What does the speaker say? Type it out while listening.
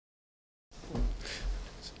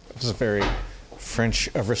It's a very French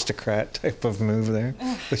aristocrat type of move there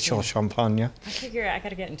with your champagne. I figure I got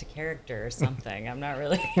to get into character or something. I'm not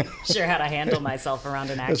really sure how to handle myself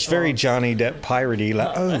around an actual... It's very Johnny Depp piratey,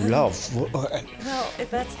 like, oh, love. Well,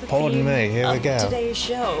 if that's the Pardon theme me, here we of go. today's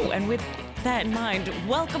show. And with that in mind,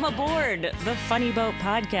 welcome aboard the Funny Boat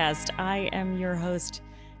Podcast. I am your host,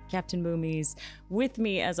 Captain Boomies. With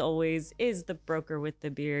me, as always, is the broker with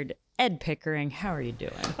the beard, Ed Pickering. How are you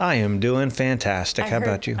doing? I am doing fantastic. How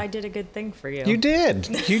about you? I did a good thing for you. You did.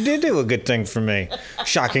 You did do a good thing for me.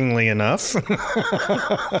 Shockingly enough.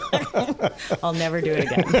 I'll never do it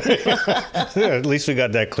again. At least we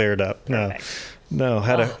got that cleared up. No,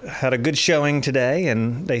 had a good showing today,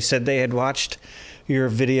 and they said they had watched your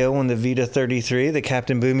video on the Vita 33, the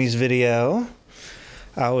Captain Boomies video.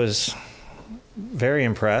 I was very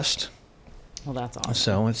impressed. Well, that's awesome.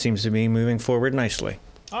 So it seems to be moving forward nicely.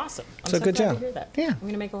 Awesome. I'm So so good glad job. to hear that. Yeah. I'm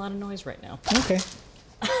going to make a lot of noise right now. Okay.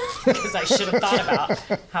 Because I should have thought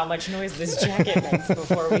about how much noise this jacket makes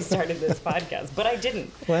before we started this podcast, but I didn't.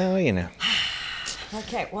 Well, you know.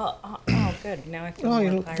 Okay, well, good. Now I feel Oh, more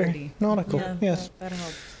you look very piratey. nautical. Yeah, Yes. that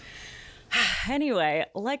helps. Anyway,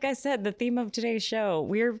 like I said, the theme of today's show,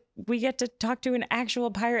 we get to talk to an actual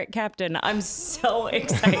pirate captain. I'm so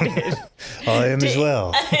excited. I am as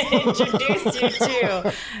well. Introduce you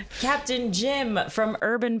to Captain Jim from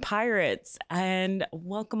Urban Pirates, and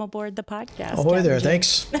welcome aboard the podcast. Ahoy Captain there, Jim.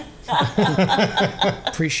 thanks.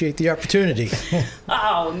 Appreciate the opportunity.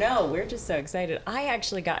 Oh no, we're just so excited. I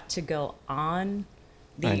actually got to go on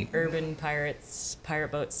the Urban Pirates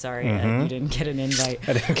pirate boat. Sorry, Ed, you didn't get an invite.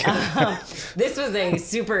 I didn't get This was a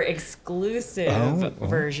super exclusive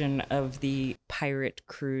version of the pirate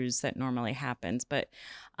cruise that normally happens. But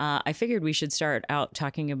I figured we should start out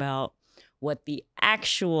talking about what the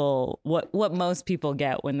actual, what most people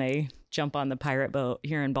get when they jump on the pirate boat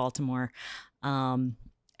here in Baltimore.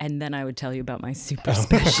 And then I would tell you about my super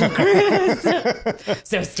special cruise.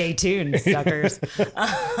 So stay tuned, suckers.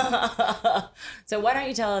 So why don't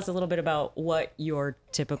you tell us a little bit about what your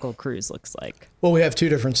typical cruise looks like? Well, we have two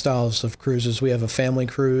different styles of cruises. We have a family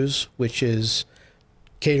cruise, which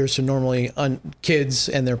caters to normally kids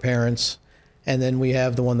and their parents. And then we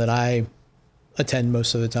have the one that I attend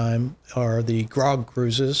most of the time are the grog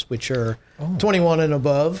cruises, which are 21 and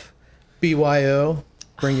above, BYO,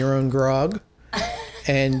 bring your own grog.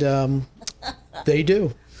 And they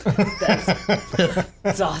do.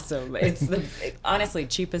 That's awesome. It's the honestly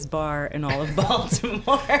cheapest bar in all of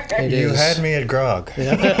Baltimore. You had me at grog.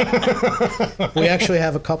 Yeah. We actually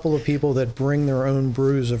have a couple of people that bring their own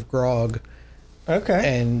brews of grog.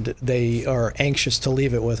 Okay. And they are anxious to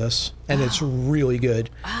leave it with us. And it's really good,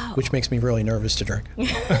 which makes me really nervous to drink.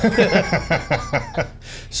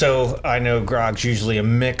 So I know grog's usually a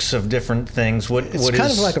mix of different things. It's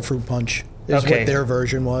kind of like a fruit punch is Okay. what their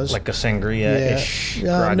version was. like a sangria-ish.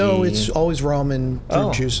 Yeah. No, groggy- it's always rum and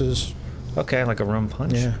fruit juices. Okay, like a rum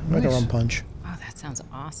punch. Yeah, like a Nice. rum punch. Oh, that sounds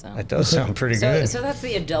awesome. That does sound pretty So good. that's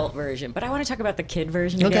the adult version, but I want to talk about the kid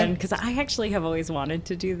version Okay. again because I actually have always wanted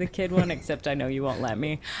to do the kid one, except I know you won't let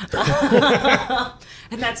me.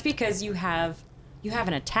 And that's because you have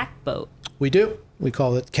an attack boat. We do. We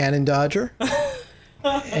call it Cannon Dodger.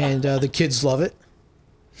 And the kids love it.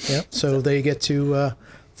 Yeah, so they get to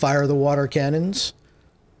fire the water cannons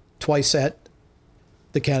twice at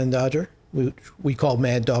the Cannon Dodger, which we call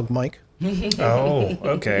Mad Dog Mike. Oh,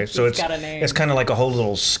 okay. So It's got a name. it's kind of like a whole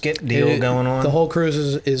little skit deal going on. The whole cruise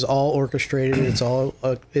is all orchestrated. It's all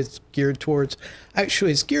it's geared towards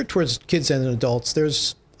kids and adults.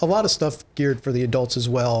 There's a lot of stuff geared for the adults as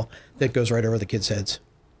well that goes right over the kids' heads.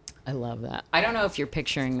 I love that. I don't know if you're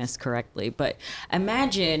picturing this correctly, but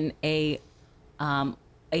imagine a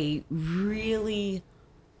really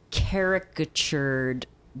caricatured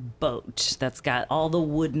boat that's got all the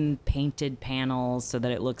wooden painted panels so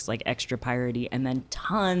that it looks like extra piratey, and then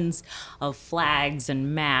tons of flags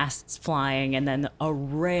and masts flying, and then a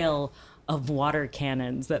rail of water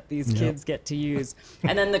cannons that these kids get to use.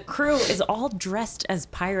 And then the crew is all dressed as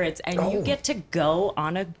pirates, and you get to go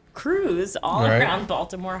on a cruise all Right. around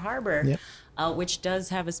Baltimore Harbor. Yep. Which does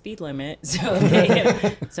have a speed limit, so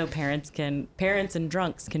so parents and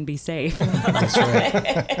drunks can be safe. That's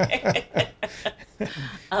right.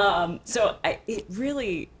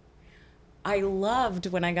 I loved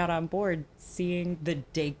when I got on board seeing the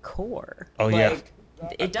decor. Oh, yeah.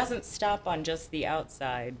 It doesn't stop on just the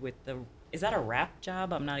outside with the. Is that a wrap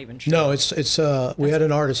job? I'm not even sure. No, it's we had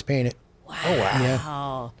an artist paint it. Wow. Oh, wow.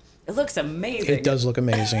 Yeah. It looks amazing. It does look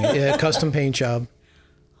amazing. Yeah, custom paint job.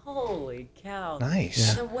 Holy cow.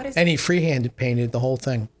 Nice. So what is And he freehand painted the whole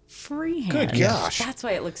thing. freehand? Good gosh. That's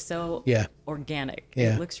why it looks so Yeah. organic.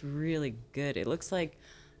 Yeah. It looks really good. It looks like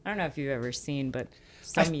I don't know if you've ever seen, but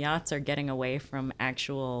some yachts are getting away from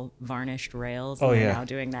actual varnished rails. And they're now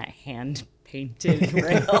doing that hand painted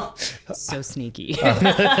rail. So sneaky.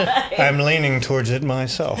 I'm leaning towards it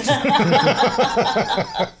myself.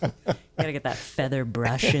 Gotta get that feather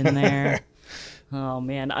brush in there. Oh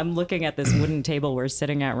man, I'm looking at this wooden table we're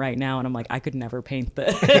sitting at right now, and I'm like, I could never paint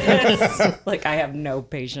this. Like, I have no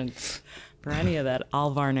patience for any of that.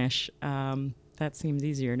 I'll varnish. That seems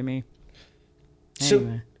easier to me.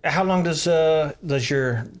 Anyway. So, how long does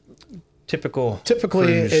your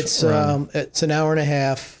typically it's an hour and a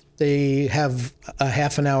half. They have a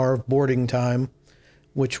half an hour of boarding time,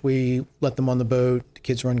 which we let them on the boat. The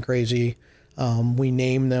kids run crazy. We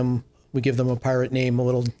name them. We give them a pirate name, a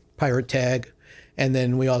little pirate tag. And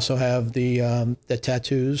then we also have the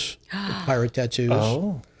tattoos, the pirate tattoos.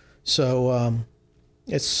 Oh. So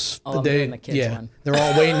it's I'm doing the kids one. They're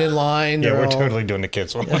all waiting in line. Yeah, we're totally doing the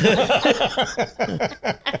kids one.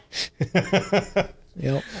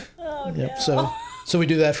 Yep. Oh, Yep. no. So we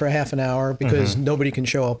do that for a half an hour because nobody can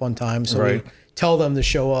show up on time. So Right. we tell them to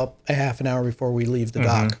show up a half an hour before we leave the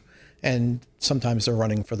dock. And sometimes they're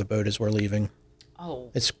running for the boat as we're leaving.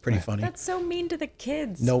 Oh, It's pretty funny. that's so mean to the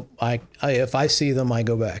kids. Nope. I if I see them, I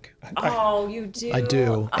go back. Oh, you do. I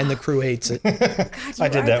do, and the crew hates it. God, I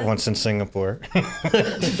did that once in Singapore.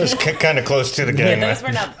 It was kind of close to the gangway. Those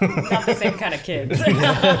were not the same kind of kids.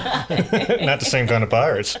 Not the same kind of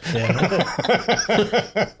pirates.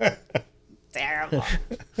 Terrible.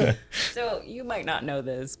 So you might not know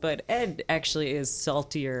this, but Ed actually is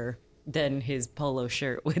saltier than his polo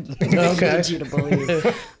shirt would lead you to believe.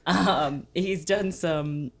 He's done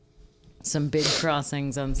some big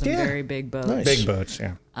crossings on some very big boats. Nice. Big boats,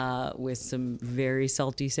 yeah. With some very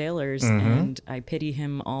salty sailors, and I pity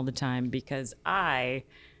him all the time because I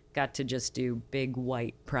got to just do big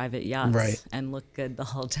white private yachts Right. and look good the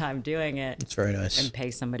whole time doing it. It's very nice. And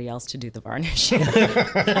pay somebody else to do the varnishing.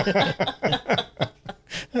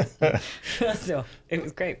 So it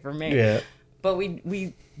was great for me. Yeah. But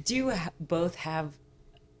we do both have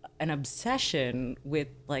an obsession with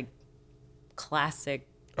like classic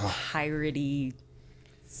piratey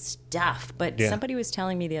stuff. But somebody was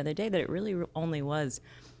telling me the other day that it really only was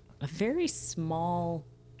a very small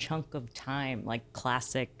chunk of time, like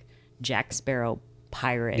classic Jack Sparrow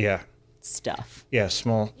pirate stuff. Yeah,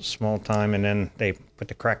 small time, and then they put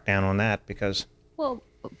the crackdown on that because... Well,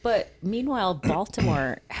 but meanwhile,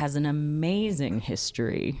 Baltimore has an amazing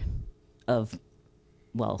history of,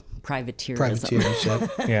 privateerism. Privateers, yeah.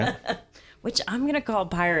 Yeah. Which I'm going to call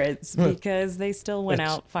pirates because they still went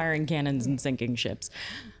out firing cannons and sinking ships.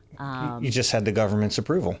 You just had the government's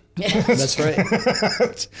approval. That's right.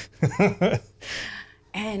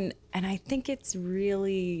 And I think it's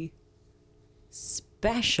really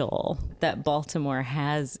special that Baltimore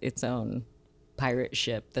has its own pirate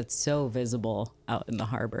ship that's so visible out in the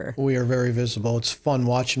harbor. We are very visible. It's fun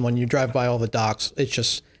watching when you drive by all the docks. It's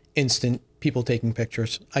just instant people taking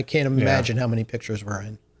pictures. I can't imagine how many pictures we're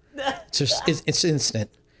in. It's just it's instant.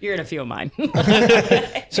 You're in a few of mine.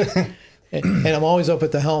 And I'm always up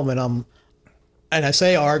at the helm, and I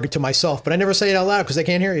say "arg" to myself, but I never say it out loud because they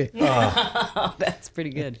can't hear you. That's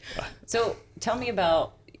pretty good. So tell me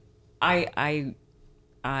about I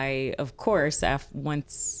of course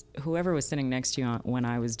once whoever was sitting next to you when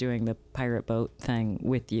I was doing the pirate boat thing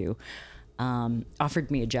with you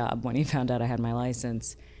offered me a job when he found out I had my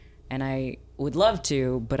license, and I would love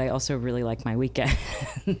to, but I also really like my weekends,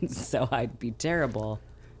 so I'd be terrible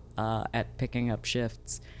at picking up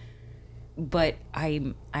shifts. But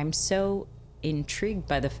I'm so intrigued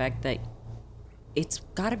by the fact that it's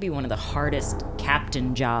got to be one of the hardest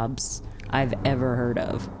captain jobs I've ever heard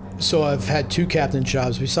of. So I've had 2 captain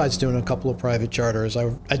jobs besides doing a couple of private charters.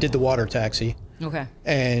 I did the water taxi Okay.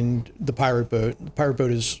 and the pirate boat. The pirate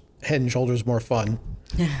boat is head and shoulders more fun.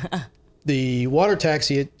 The water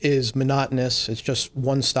taxi is monotonous. It's just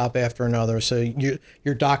one stop after another. So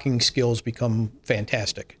your docking skills become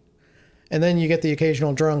fantastic. And then you get the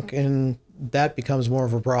occasional drunk, and that becomes more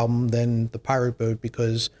of a problem than the pirate boat,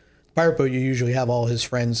 because the pirate boat, you usually have all his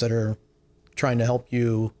friends that are trying to help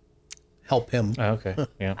you help him. Okay,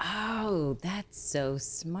 yeah. Oh, that's so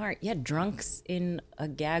smart. Yeah, drunks in a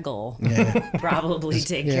gaggle Yeah. probably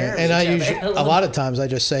take care of And each I other. usually, a lot of times I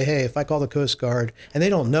just say, hey, if I call the Coast Guard and they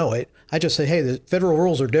don't know it, I just say, hey, the federal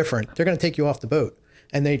rules are different. They're going to take you off the boat.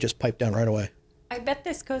 And they just pipe down right away. I bet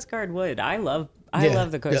this Coast Guard would. I love Yeah,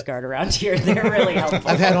 the Coast yeah. Guard around here. They're really helpful.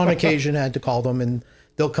 I've had on occasion had to call them, and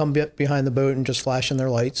they'll come behind the boat and just flashing their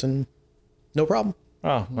lights, and no problem.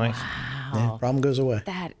 Oh, nice. Yeah, problem goes away.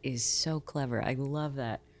 That is so clever. I love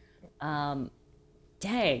that.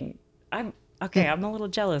 Dang, Okay, I'm a little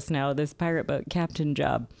jealous now of this pirate boat captain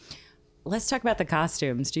job. Let's talk about the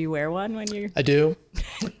costumes. Do you wear one when you? I do.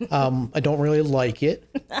 I don't really like it,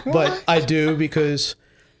 but I do because,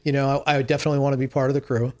 I definitely want to be part of the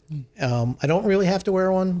crew. I don't really have to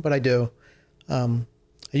wear one, but I do. I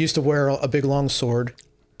used to wear a big long sword,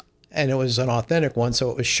 and it was an authentic one,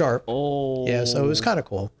 so it was sharp. Oh, Yeah, so it was kind of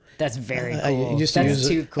cool. That's very cool. I used to That's use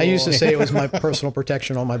too it. cool. I used to say it was my personal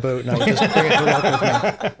protection on my boat, and I would just bring it to work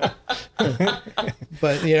with me.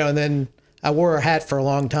 But and then I wore a hat for a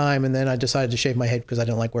long time, and then I decided to shave my head because I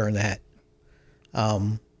didn't like wearing the hat.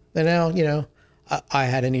 And now I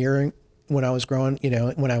had an earring when I was growing.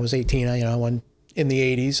 When I was 18, when in the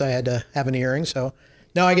 80s I had to have an earring, so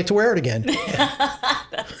now I get to wear it again.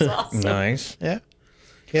 That's awesome. Nice. Yeah.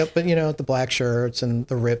 Yeah, but the black shirts and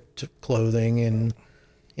the ripped clothing and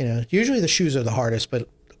usually the shoes are the hardest, but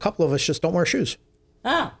a couple of us just don't wear shoes.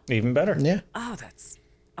 Oh. Even better. Yeah. Oh,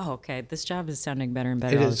 okay. This job is sounding better and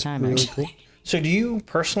better It all the is time. really Actually. cool. So do you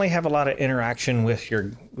personally have a lot of interaction with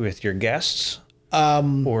your guests?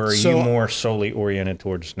 Or are you more solely oriented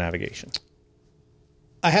towards navigation?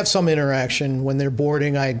 I have some interaction when they're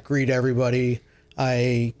boarding. I greet everybody.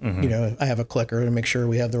 I have a clicker to make sure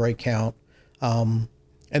we have the right count.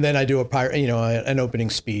 And then I do an opening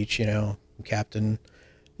speech, Captain,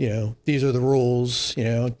 these are the rules,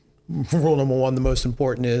 rule number one, the most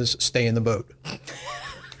important is stay in the boat.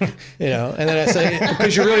 And then I say,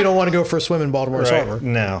 because you really don't want to go for a swim in Baltimore's Harbor.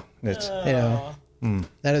 No, it's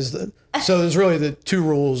That is so there's really the two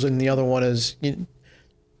rules, and the other one is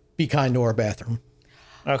be kind to our bathroom.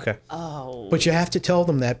 okay. Oh. But you have to tell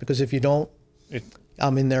them that, because if you don't,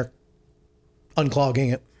 I'm in there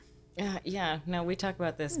unclogging it. Yeah. No, we talk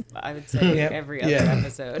about this, I would say, every other Yeah.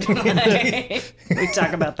 episode. We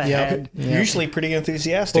talk about the head. Usually pretty But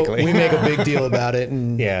enthusiastically. we make a big deal about it,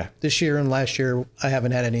 and Yeah. this year and last year I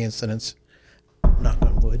haven't had any incidents. Knock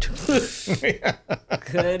on wood.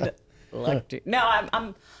 Good luck to. No,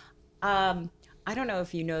 I'm I don't know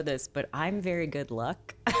if you know this, but I'm very good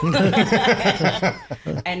luck.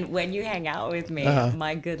 And when you hang out with me,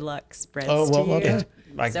 my good luck spreads to you. Okay.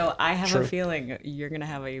 So I have True. a feeling you're going to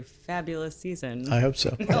have a fabulous season. I hope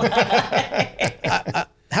so.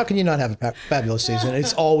 How can you not have a fabulous season?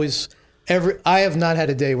 It's always I have not had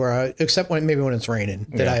a day where except when it's raining,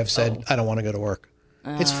 that I have said I don't want to go to work.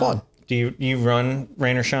 It's fun. Do you run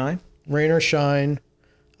rain or shine? Rain or shine.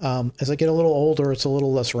 As I get a little older, it's a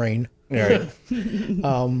little less rain. Right.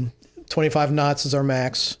 25 knots is our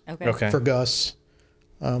max Okay. for gusts.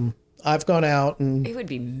 I've gone out and It would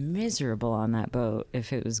be miserable on that boat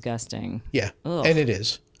if it was gusting. and it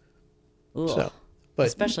is. Ugh. So, but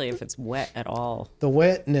Especially if it's wet at all. the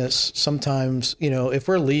wetness sometimes, if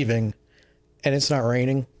we're leaving and it's not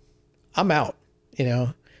raining, I'm out,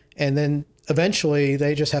 and then eventually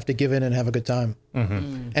they just have to give in and have a good time.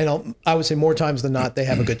 Mm-hmm. And I would say more times than not, they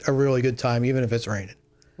have a really good time, even if it's raining.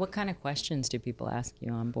 What kind of questions do people ask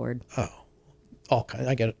you on board? All kind.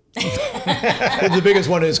 I get it. The biggest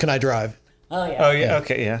one is, can I drive? Oh, yeah. Oh yeah.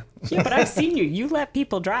 Okay. Yeah. Yeah, but I've seen you. You let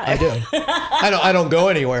people drive. I do. I don't go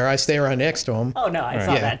anywhere. I stay right next to them. Oh, no, I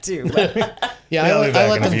saw Yeah. that too. But Yeah, I'll be I back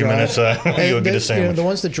let in a them few drive. minutes. And You'll get a sandwich. the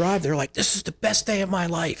ones that drive, they're like, "This is the best day of my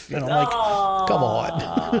life," and I'm like, "Come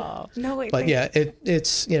on." no, wait. But yeah,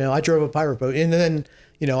 it's I drove a pirate boat, and then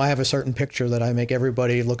I have a certain picture that I make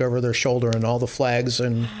everybody look over their shoulder and all the flags,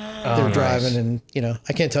 and they're nice. driving, and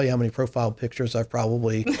I can't tell you how many profile pictures I've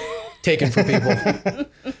probably taken for people.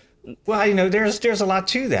 Well, there's a lot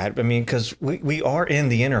to that. I mean, because we are in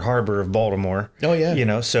the inner harbor of Baltimore. Oh,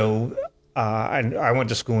 yeah. So I went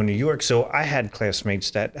to school in New York, so I had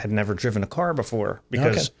classmates that had never driven a car before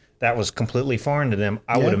because that was completely foreign to them.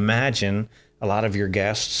 I would imagine a lot of your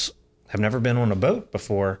guests have never been on a boat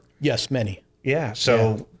before. Yes, many. Yeah.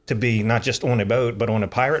 So to be not just on a boat, but on a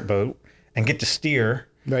pirate boat and get to steer,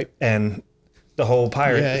 Right. and the whole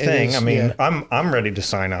pirate Yeah, it thing. is, I mean, yeah. I'm ready to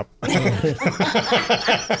sign up.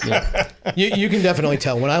 You can definitely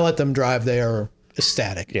tell when I let them drive, they are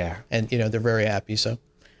ecstatic. Yeah. And they're very happy. So, and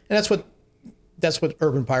that's what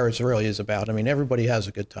Urban Pirates really is about. I mean, everybody has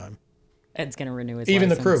a good time. Ed's going to renew his Even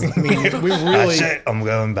license. the crew. I mean, we really That's it. I'm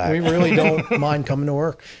going back. we really don't mind coming to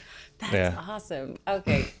work. That's awesome.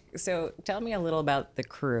 Okay, so tell me a little about the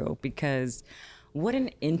crew, because what an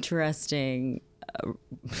interesting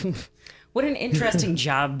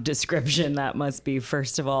job description that must be.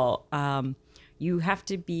 First of all, you have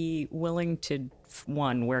to be willing to,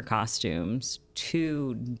 one, wear costumes,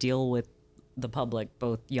 two, deal with the public,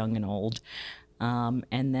 both young and old, and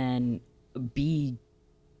then be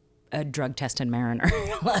a drug tested mariner.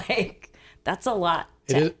 Like, that's a lot.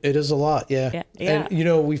 It is a lot, yeah. Yeah.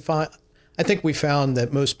 And we find I think we found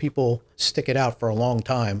that most people stick it out for a long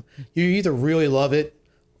time. You either really love it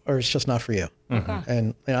or it's just not for you. Okay.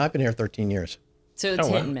 And I've been here 13 years. So it's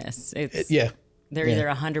hit and miss. It's Yeah. They're either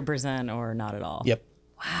 100% or not at all. Yep.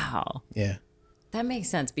 Wow. Yeah. That makes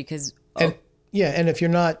sense because And and if you're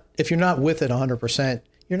not with it 100%,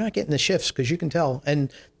 you're not getting the shifts because you can tell,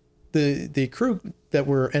 and the crew that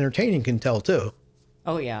we're entertaining can tell too.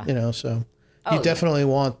 oh yeah. So you definitely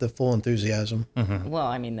want the full enthusiasm, Well,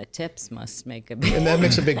 I mean the tips must make a big and that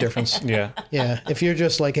makes a big difference. Yeah. Yeah, if you're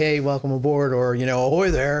just like, hey, welcome aboard, or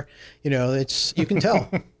ahoy there, it's you can tell.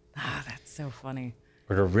 Ah, that's so funny.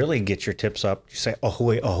 Or to really get your tips up, you say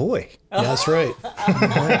ahoy, ahoy. Yeah, that's right.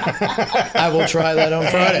 I will try that on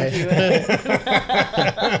Friday.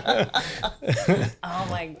 Oh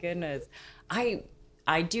my goodness.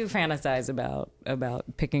 I do fantasize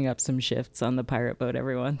about picking up some shifts on the pirate boat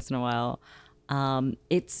every once in a while.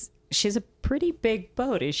 She's a pretty big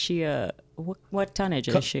boat. Is she what tonnage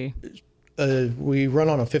is she? We run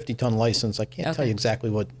on a 50-ton license. I can't tell you exactly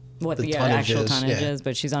what the tonnage actual is. tonnage is,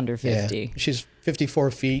 but she's under 50. Yeah. She's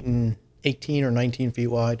 54 feet and 18 or 19 feet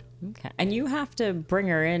wide. Okay. And you have to bring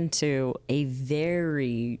her into a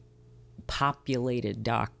very populated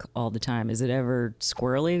dock all the time. Is it ever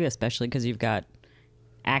squirrely, especially because you've got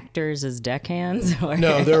actors as deckhands? Or?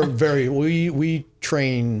 No, they're we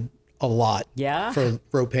train a lot. Yeah? For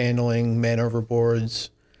rope handling, man overboards.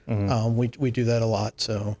 We do that a lot.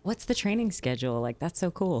 So What's the training schedule? Like, that's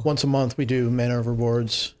so cool. once a month we do man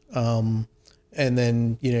overboards. And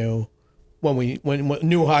then, when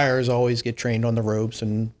new hires always get trained on the ropes,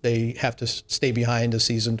 and they have to stay behind a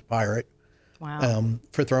seasoned pirate Wow.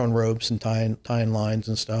 for throwing ropes and tying lines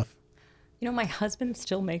and stuff. My husband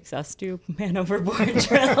still makes us do man overboard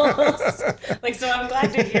drills. So I'm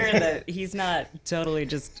glad to hear that he's not totally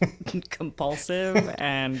just compulsive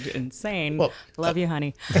and insane. Well, Love you,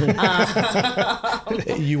 honey.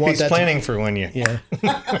 You want He's that planning for when you. Yeah.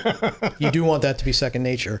 You do want that to be second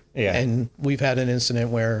nature. Yeah. And we've had an incident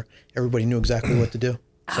where everybody knew exactly what to do.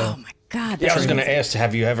 So Oh my God. Yeah, I was going to ask,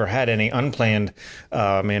 have you ever had any unplanned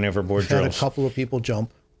man overboard had a drills? couple of people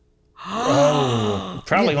jump.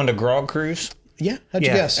 Probably on the grog cruise. Yeah. How'd you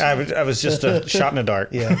Yeah, guess? I was just a shot in the dark.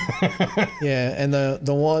 Yeah. Yeah. And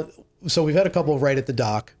the one, so we've had a couple right at the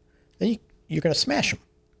dock, and you're going to smash them.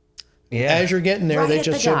 Yeah. As you're getting there, Right they at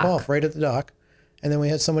just the jump dock. off right at the dock. And then we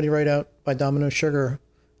had somebody right out by Domino Sugar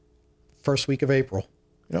first week of April.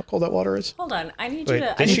 You know how cold that water is? Hold on. I need Wait, you to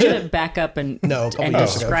did I need you? you to back up and No, a couple and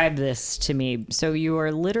years ago. describe this to me. So you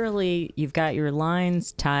are literally you've got your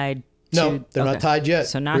lines tied No, to, they're okay. not tied yet.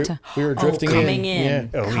 So not We were drifting coming in. in.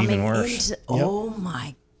 Yeah. Oh, coming even worse. into- Oh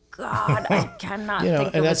my God. I cannot think and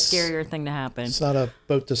of a that's- scarier thing to happen. It's not a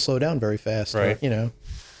boat to slow down very fast. Right.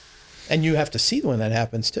 And you have to see when that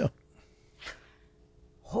happens too.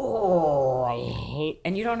 Oh, I hate.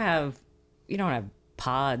 And you don't have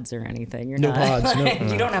pods or anything. You're No not. pods, no.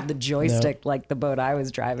 You don't have the joystick like the boat I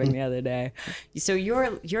was driving the other day. So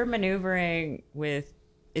you're maneuvering with,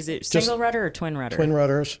 is it single rudder or twin rudder? Twin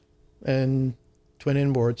rudders and twin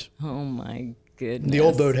inboards. Oh my goodness. The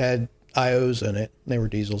old boat had IOs in it. They were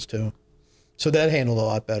diesels too. So that handled a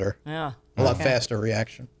lot better. Yeah. A lot faster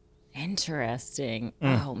reaction. Interesting.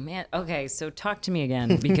 Oh man. Okay, so talk to me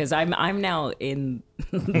again because I'm now in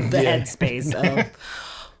the headspace of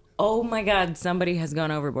oh my God, somebody has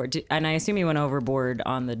gone overboard. And I assume you went overboard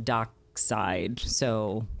on the dock side.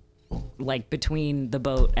 So like between the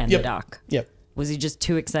boat and the dock. Yep. Was he just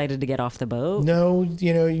too excited to get off the boat? No,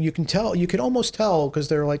 you can tell. You can almost tell because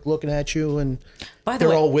they're like looking at you and By the they're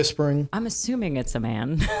way, all whispering. I'm assuming it's a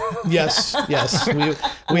man. Yes, yes. We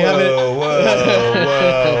Whoa, haven't.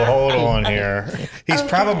 whoa, hold on here. He's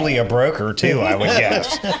probably a broker too, I would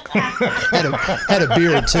guess. Had a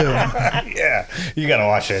beard too. Yeah, you got to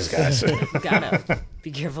watch those guys. Gotta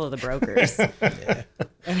be careful of the brokers.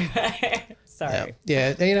 Sorry.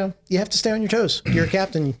 Yeah, you have to stay on your toes. You're a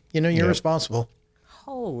captain. You're responsible.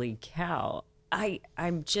 Holy cow.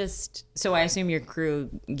 I'm just so I assume your crew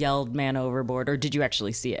yelled man overboard, or did you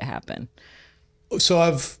actually see it happen? So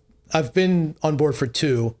I've been on board for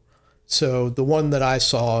two. So the one that I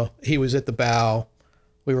saw, he was at the bow.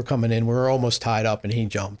 We were coming in. We were almost tied up, and he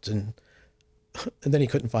jumped, and then he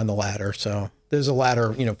couldn't find the ladder. So there's a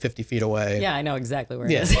ladder, 50 feet away. Yeah, I know exactly where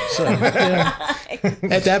it Yeah. is. So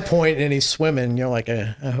at that point, and he's swimming, you're like, I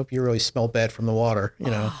hope you really smell bad from the water,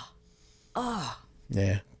 Oh.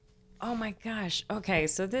 Yeah. Oh my gosh. Okay,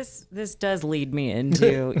 so this does lead me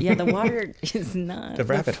into the water is not The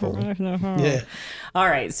rabbit hole. Yeah. All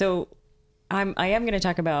right, so I am going to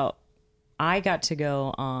talk about. I got to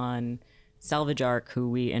go on Salvage Arc, who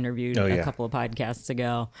we interviewed Oh, a yeah. couple of podcasts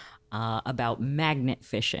ago. about magnet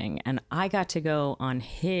fishing, and I got to go on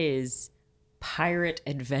his pirate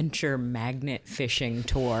adventure magnet fishing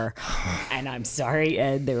tour. And I'm sorry,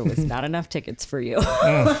 Ed, there was not enough tickets for you.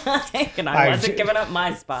 And I wasn't giving up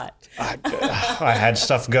my spot. I had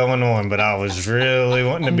stuff going on, but I was really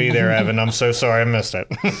wanting to be there, Evan. I'm so sorry I missed it.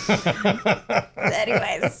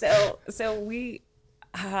 Anyway, so we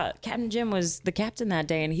Captain Jim was the captain that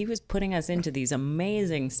day, and he was putting us into these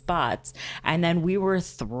amazing spots, and then we were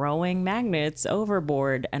throwing magnets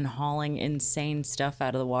overboard and hauling insane stuff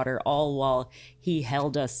out of the water, all while he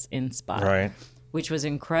held us in spot. Right. Which was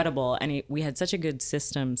incredible, and we had such a good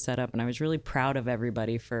system set up, and I was really proud of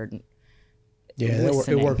everybody for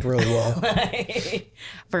it worked really well.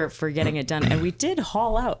 for getting it done. And we did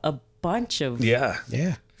haul out a bunch of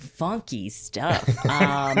funky stuff.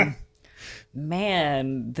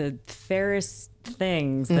 Man, the Ferris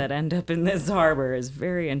things that end up in this harbor is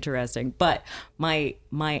very interesting. But my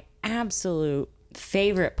absolute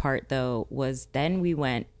favorite part, though, was then we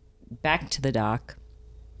went back to the dock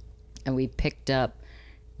and we picked up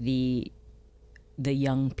the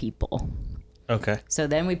young people. Okay. So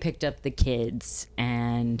then we picked up the kids,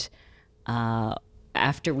 and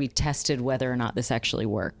after we tested whether or not this actually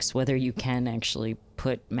works, whether you can actually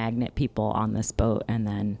put magnet people on this boat and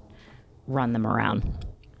then run them around.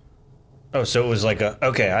 Oh, so it was like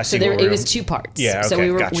I see. So it was two parts. Yeah, okay, so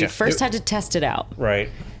we gotcha. first had to test it out. Right.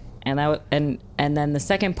 And and then the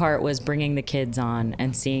second part was bringing the kids on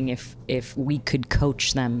and seeing if we could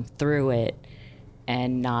coach them through it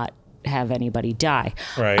and not have anybody die.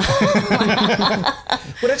 Right.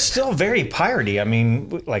 But it's still very piratey. I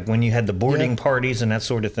mean, like when you had the boarding parties and that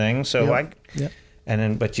sort of thing. So but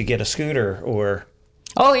you get a scooter or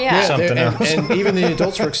something else. And even the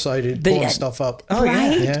adults were excited pulling stuff up. Oh,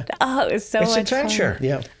 right? Yeah. Oh, it was so much adventure. fun.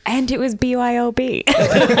 Yeah. And it was BYOB.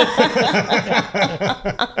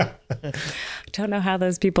 Don't know how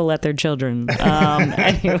those people let their children.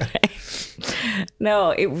 Anyway.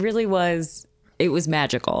 No, it really was. It was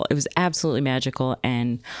magical. It was absolutely magical.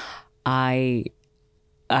 And I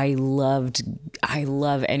love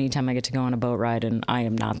anytime I get to go on a boat ride and I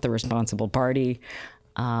am not the responsible party,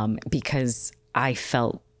 because I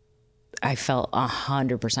felt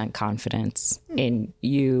 100% confidence in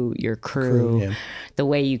you, your crew, the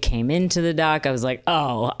way you came into the dock. I was like,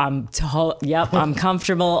 oh, I'm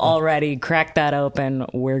comfortable already. Crack that open.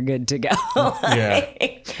 We're good to go. Yeah.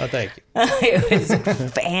 Oh, thank you. It was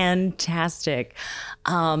fantastic.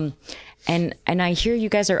 And I hear you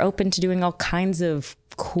guys are open to doing all kinds of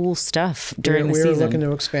cool stuff during the season. We're looking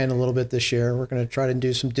to expand a little bit this year. We're going to try to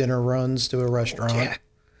do some dinner runs to a restaurant. Yeah.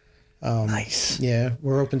 Nice. Yeah,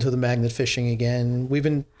 we're open to the magnet fishing again. We've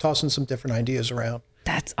been tossing some different ideas around.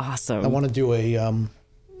 That's awesome. I want to do a, you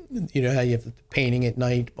know how you have the painting at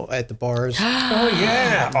night at the bars? Oh,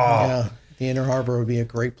 yeah. Oh. Yeah, the Inner Harbor would be a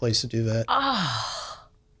great place to do that.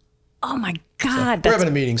 Oh my God. We're having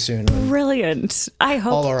a meeting soon. Brilliant. I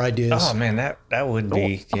hope All our ideas. Oh man, that would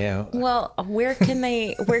be Well, where can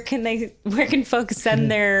folks send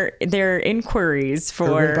their inquiries for?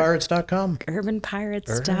 UrbanPirates.com.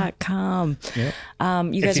 UrbanPirates.com. Yep.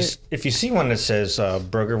 You guys if you see one that says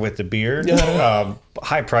burger with the beard,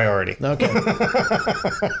 high priority. Okay.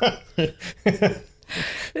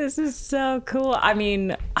 This is so cool. I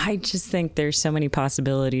mean, I just think there's so many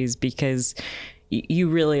possibilities because you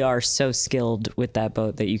really are so skilled with that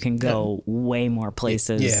boat that you can go way more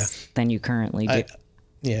places than you currently do.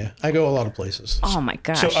 I go a lot of places. Oh my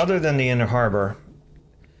gosh. So other than the Inner Harbor,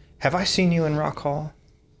 have I seen you in Rock Hall?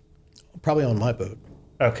 Probably on my boat.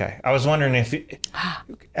 Okay. I was wondering if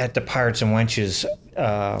at the Pirates and Wenches.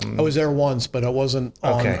 I was there once, but I wasn't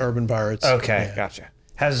on Urban Pirates. Okay, Yeah. gotcha.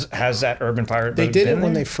 Has that Urban Pirate They boat did been it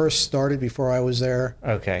when there? they first started before I was there.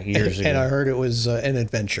 Okay, years ago. And I heard it was an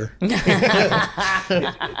adventure. Yeah,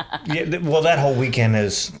 well, that whole weekend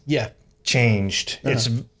has changed. It's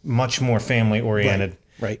much more family oriented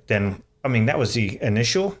Right. than, I mean, that was the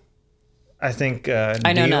initial, I think, I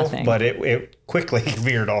know deal, nothing. but it quickly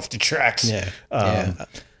veered off the tracks. Yeah.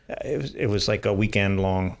 It was like a weekend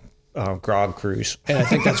long grog cruise. And I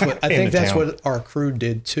think that's what town. what our crew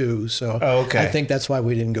did too. So I think that's why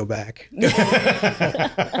we didn't go back.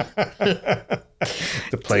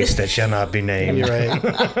 The place that shall not be named. You're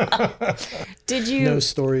right. Did you? No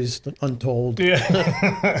stories untold.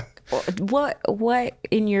 Yeah. What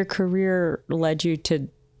in your career led you to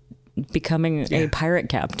becoming a pirate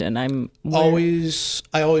captain? I always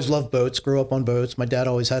loved boats. Grew up on boats. My dad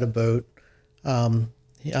always had a boat.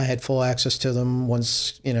 I had full access to them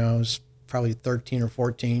once, I was probably 13 or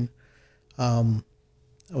 14. I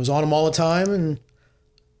was on them all the time, and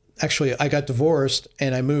actually, I got divorced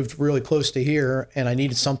and I moved really close to here, and I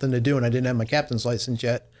needed something to do, and I didn't have my captain's license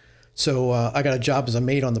yet. So I got a job as a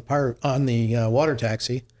mate on the water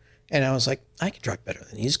taxi, and I was like, I can drive better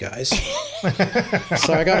than these guys.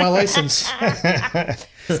 So I got my license.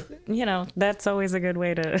 You know, that's always a good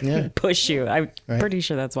way to push you. I'm pretty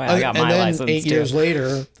sure that's why I got my and then license 8 too. years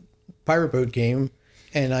later, Pirate Boat came,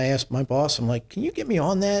 and I asked my boss, I'm like, can you get me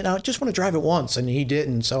on that? I just want to drive it once, and he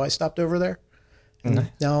didn't, so I stopped over there. And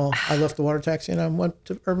now I left the water taxi and I went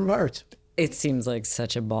to Urban Pirates. It seems like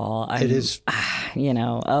such a ball. It is. You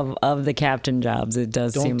know, of the captain jobs, it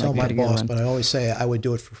does seem Don't like tell a my good boss, one. but I always say I would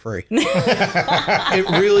do it for free. It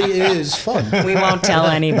really is fun. We won't tell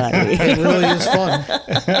anybody. It really is fun.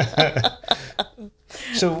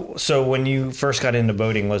 So when you first got into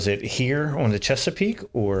boating, was it here on the Chesapeake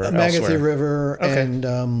or Magathie elsewhere? River and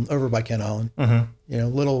over by Kent Island. You know,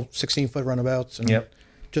 little 16-foot runabouts. And Yep.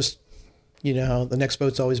 just, you know, the next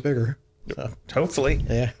boat's always bigger. So, Hopefully,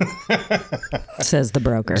 yeah. Says the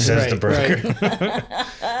broker. says the Right,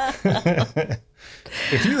 broker.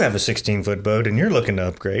 If you have a 16-foot boat and you're looking to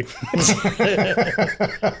upgrade,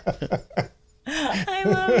 I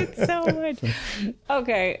love it so much.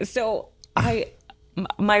 Okay, so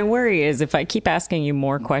my worry is if I keep asking you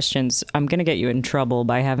more questions, I'm going to get you in trouble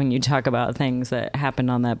by having you talk about things that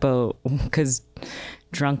happened on that boat, because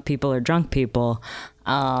drunk people are drunk people.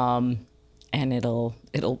 And it'll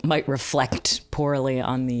might reflect poorly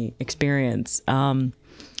on the experience.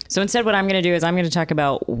 So instead, what I'm going to do is I'm going to talk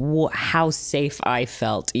about how safe I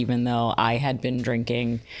felt, even though I had been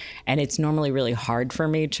drinking. And it's normally really hard for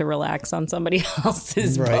me to relax on somebody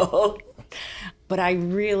else's boat. But I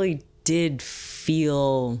really did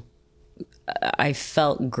feel, I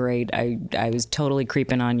felt great. I was totally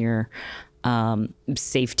creeping on your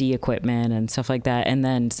safety equiment and stuff like that. And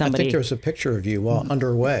then I somebody... think there's a picture of you while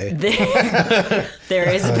underway. There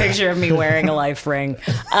is a picture of me wearing a life ring.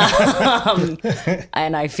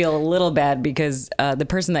 And I feel a little bad because the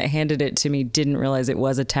person that handed it to me didn't realize it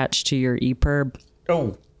was attached to your EPIRB.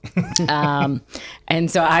 oh, And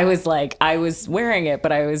so I was like, I was wearing it,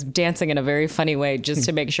 but I was dancing in a very funny way just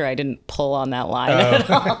to make sure I didn't pull on that line at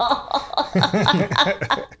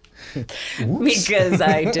all. Because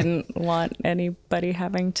I didn't want anybody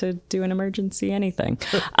having to do an emergency anything.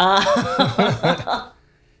 I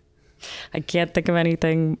can't think of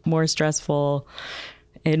anything more stressful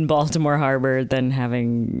in Baltimore Harbor than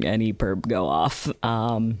having an EPIRB go off.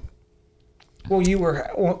 well, you were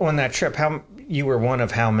on that trip. You were one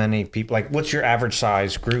of how many people? Like, what's your average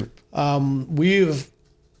size group?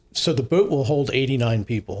 So the boat will hold 89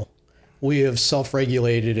 people. We have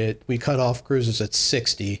self-regulated it. We cut off cruises at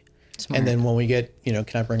 60. Smart. And then when we get, you know,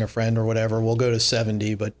 can I bring a friend or whatever, we'll go to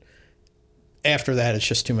 70. But after that, it's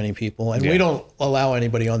just too many people. And we don't allow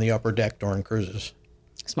anybody on the upper deck during cruises.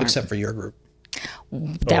 Smart. Except for your group.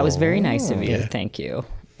 That was very nice of you. Yeah. Thank you.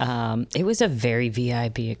 It was a very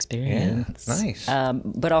VIP experience. Yeah, nice.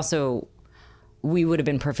 But also, we would have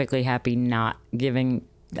been perfectly happy not giving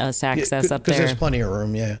us access up there. Because there's plenty of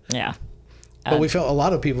room, yeah. Yeah. But we felt a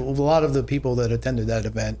lot of the people that attended that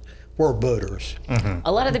event were boaters. Mm-hmm.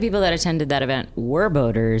 A lot of the people that attended that event were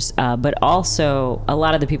boaters, but also a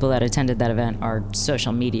lot of the people that attended that event are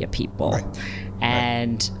social media people. Right.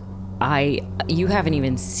 And you haven't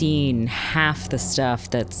even seen half the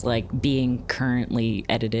stuff that's like being currently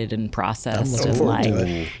edited and processed. I'm looking forward to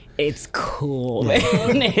it. It's cool, man.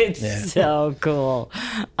 It's so cool.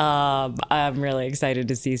 I'm really excited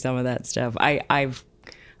to see some of that stuff. I've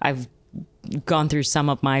gone through some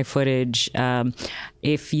of my footage.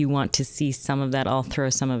 If you want to see some of that, I'll throw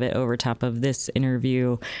some of it over top of this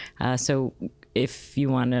interview. So if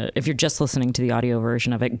you're just listening to the audio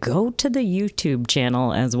version of it, go to the YouTube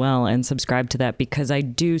channel as well and subscribe to that, because I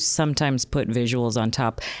do sometimes put visuals on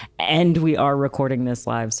top, and we are recording this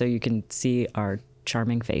live so you can see our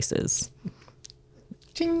charming faces.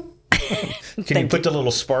 Ting. Can you put the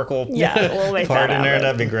little sparkle we'll make part that in there? happen.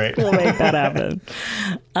 That'd be great. We'll make that happen.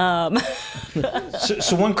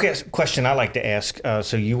 So one question I like to ask.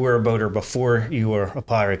 So you were a boater before you were a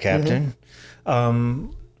pirate captain.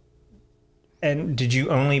 Mm-hmm. And did you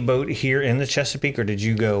only boat here in the Chesapeake, or did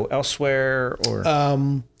you go elsewhere? Or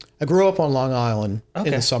I grew up on Long Island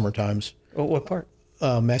in the summer times. Oh, what part?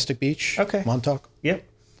 Mastic Beach, Montauk. Yep.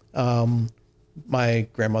 My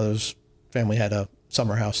grandmother's family had a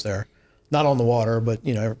summer house there. Not on the water, but,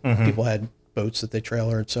 you know, people had boats that they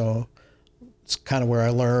trailered. So it's kind of where I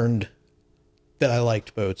learned that I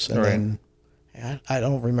liked boats. And then I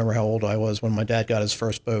don't remember how old I was when my dad got his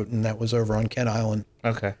first boat, and that was over on Kent Island.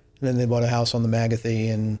 Okay. And then they bought a house on the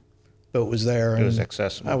Magathie, and boat was there. It was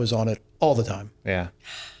accessible. I was on it all the time. Yeah.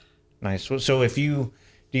 Nice. So if you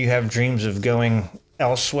Do you have dreams of going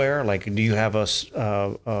elsewhere? Like, do you have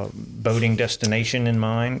a boating destination in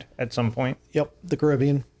mind at some point? Yep, the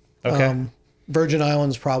Caribbean. Okay. Virgin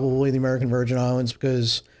Islands, probably the American Virgin Islands,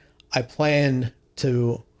 because I plan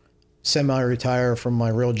to semi-retire from my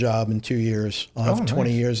real job in 2 years. I'll have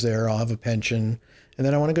 20 years there. I'll have a pension. And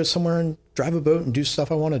then I want to go somewhere and drive a boat and do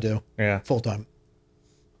stuff I want to do. Yeah. Full time.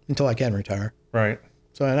 Until I can retire. Right.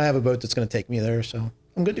 So, and I have a boat that's going to take me there. So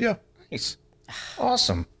I'm good to go. Nice.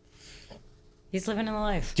 Awesome. He's living in the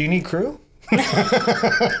life. Do you need crew?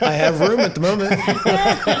 I have room at the moment.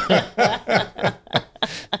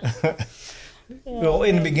 Well,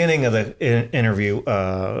 in the beginning of the interview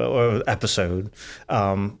or episode,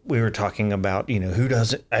 we were talking about, who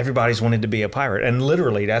doesn't, everybody's wanted to be a pirate. And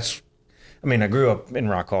literally I grew up in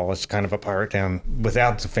Rock Hall. It's kind of a pirate town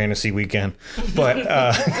without the fantasy weekend. But,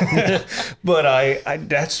 but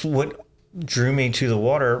that's what drew me to the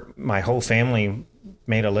water. My whole family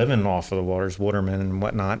made a living off of the waters, watermen and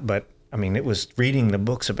whatnot. But it was reading the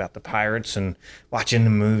books about the pirates and watching the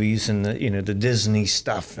movies and the Disney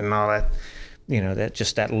stuff and all that.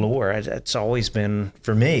 That lore. It's always been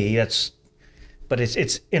for me. But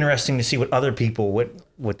it's interesting to see what other people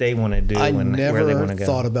what they want to do and where they want to go. I never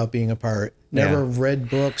thought about being a pirate. Never read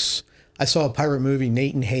books. I saw a pirate movie,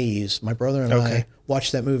 Nate and Hayes. My brother and I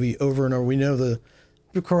watched that movie over and over.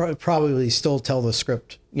 We probably still tell the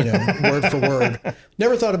script, word for word.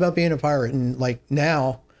 Never thought about being a pirate. And like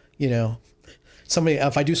now, somebody,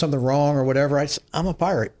 if I do something wrong or whatever, I'm a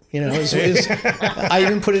pirate. I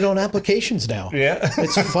even put it on applications now. Yeah.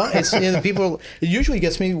 It's fun. It usually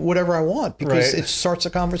gets me whatever I want because it starts a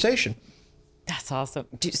conversation. That's awesome.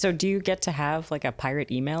 So do you get to have like a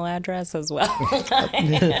pirate email address as well?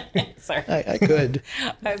 Sorry. I could.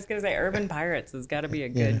 I was going to say Urban Pirates has got to be a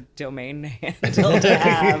good domain handle to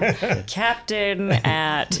have. Captain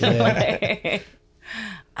at.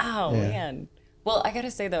 Man. Well, I got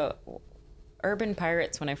to say though, Urban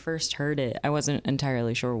Pirates, when I first heard it, I wasn't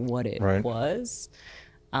entirely sure what it was.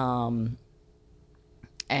 And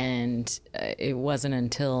it wasn't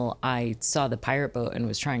until I saw the pirate boat and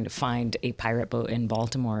was trying to find a pirate boat in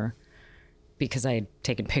Baltimore, because I had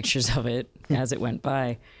taken pictures of it as it went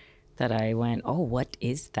by, that I went, oh, what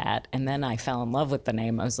is that? And then I fell in love with the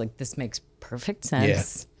name. I was like, this makes perfect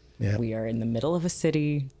sense. Yeah. We are in the middle of a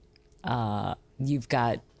city. You've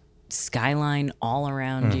got skyline all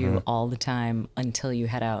around you all the time until you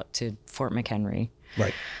head out to Fort McHenry.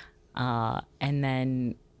 Right. And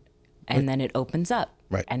then it opens up.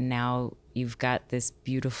 Right. And now you've got this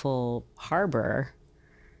beautiful harbor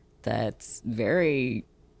that's very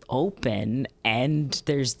open, and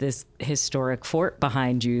there's this historic fort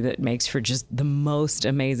behind you that makes for just the most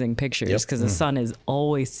amazing pictures because the sun is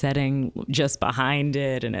always setting just behind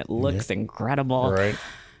it, and it looks incredible. Right.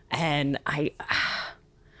 And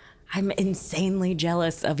I'm insanely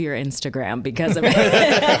jealous of your Instagram because of it.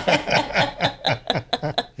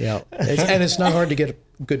 Yeah. And it's not hard to get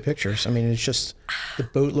good pictures. It's just the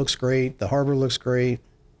boat looks great. The harbor looks great.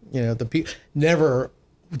 Never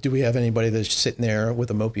do we have anybody that's sitting there with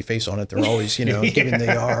a mopey face on it. They're always, giving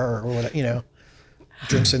the R or whatever,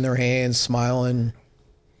 drinks in their hands, smiling.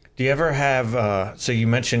 Do you ever have, so you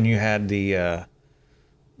mentioned you had the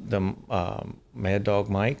Mad Dog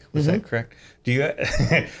Mike, was that correct? Do you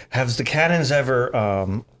have the cannons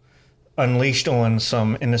ever unleashed on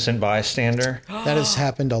some innocent bystander? That has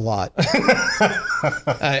happened a lot.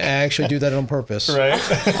 I actually do that on purpose. Right.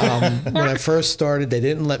 When I first started, they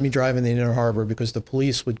didn't let me drive in the Inner Harbor because the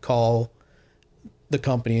police would call the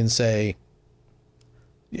company and say,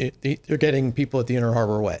 they're getting people at the Inner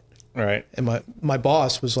Harbor wet. Right. And my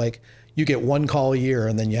boss was like, you get one call a year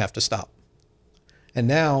and then you have to stop. And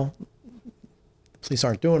now the police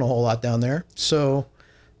aren't doing a whole lot down there. So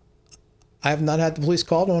I have not had the police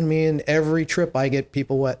called on me, and every trip I get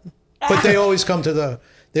people wet. But they always come to the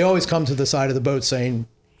side of the boat saying,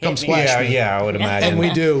 come splash me. Yeah, I would imagine. And we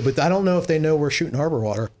do, but I don't know if they know we're shooting harbor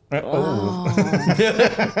water. Oh.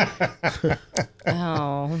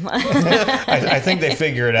 I think they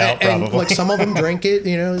figure it out probably. And like some of them drink it,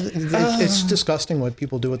 it's disgusting what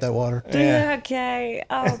people do with that water. Yeah. Okay.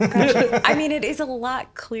 Oh gosh. It is a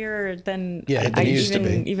lot clearer than it used to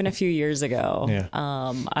be. Even a few years ago. Yeah.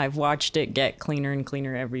 I've watched it get cleaner and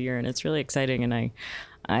cleaner every year, and it's really exciting. And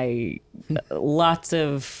I lots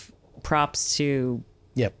of props to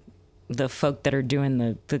Yep. the folk that are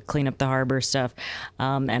doing the clean up the harbor stuff.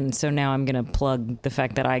 And so now I'm going to plug the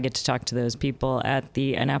fact that I get to talk to those people at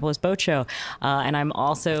the Annapolis Boat Show. And I'm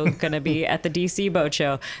also going to be at the DC Boat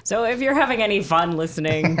Show. So if you're having any fun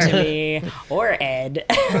listening to me or Ed,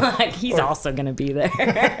 like he's also going to be there.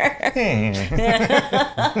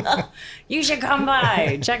 You should come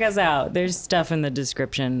by. Check us out. There's stuff in the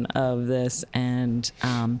description of this. And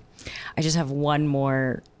I just have one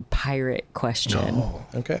more pirate question. Oh,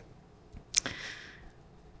 okay.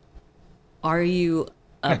 Are you...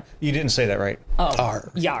 You didn't say that right. Oh,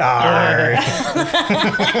 Arr. Yar. Arr.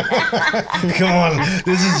 Come on.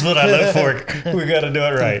 This is what I live for. We got to do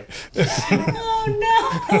it right.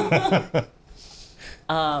 Oh,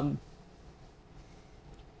 no.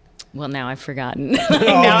 Well, now I've forgotten. now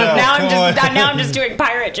I'm just doing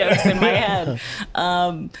pirate jokes in my head.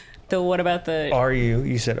 What about the... Are you?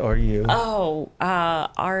 You said, are you? Oh,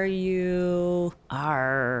 are you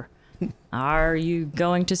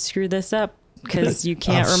going to screw this up? Because you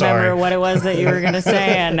can't remember what it was that you were going to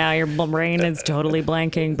say, and now your brain is totally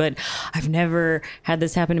blanking. But I've never had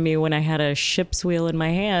this happen to me when I had a ship's wheel in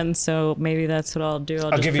my hand, so maybe that's what I'll do.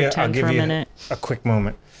 I'll just pretend for a minute. A quick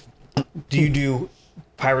moment. Do you do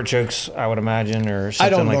pirate jokes, I would imagine, or something like that? I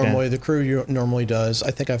don't normally. The crew normally does.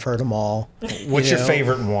 I think I've heard them all. What's your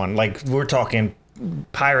favorite one? Like, we're talking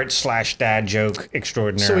pirate/dad joke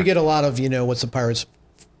extraordinary. So we get a lot of, what's the pirate's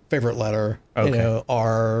favorite letter? Okay.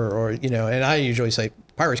 R, or, and I usually say,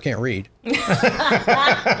 pirates can't read.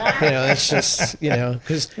 That's just,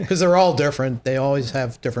 because they're all different. They always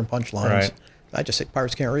have different punchlines. Right. I just say,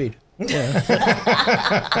 pirates can't read.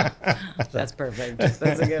 That's perfect.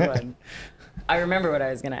 That's a good one. I remember what I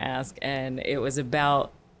was going to ask, and it was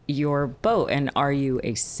about your boat. And are you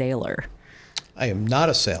a sailor? I am not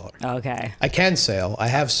a sailor. Okay. I can sail. I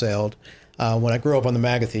have sailed. When I grew up on the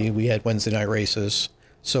Magathie, we had Wednesday night races.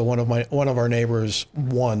 So one of our neighbors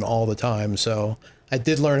won all the time. So I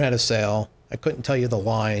did learn how to sail. I couldn't tell you the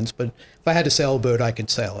lines, but if I had to sail a boat, I could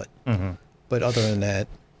sail it. Mm-hmm. But other than that,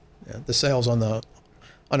 the sails on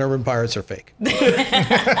Urban Pirates are fake.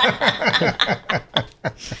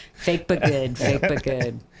 Fake but good. Fake but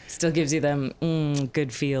good. Still gives you them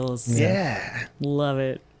good feels. Yeah. Love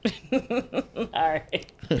it. All right.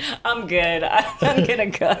 I'm good. I'm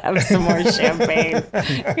going to go have some more champagne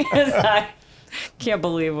because I can't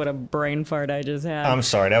believe what a brain fart I just had. I'm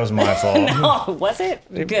sorry. That was my fault. No, was it?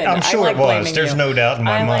 Good. I'm sure it was. There's no doubt in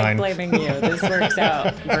my mind. I like blaming you. This works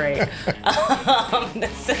out great.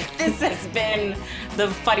 This has been the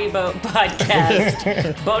Funny Boat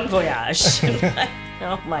Podcast. Bon voyage.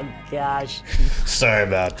 Oh my gosh. Sorry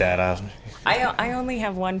about that. I only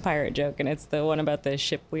have one pirate joke, and it's the one about the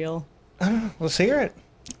ship wheel. Let's hear it.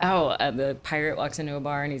 Oh, the pirate walks into a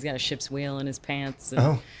bar, and he's got a ship's wheel in his pants.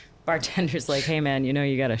 And bartender's like, hey, man,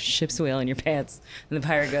 you got a ship's wheel in your pants. And the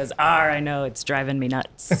pirate goes, I know, it's driving me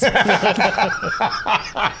nuts. You're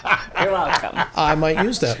welcome. I might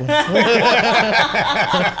use that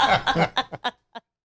one.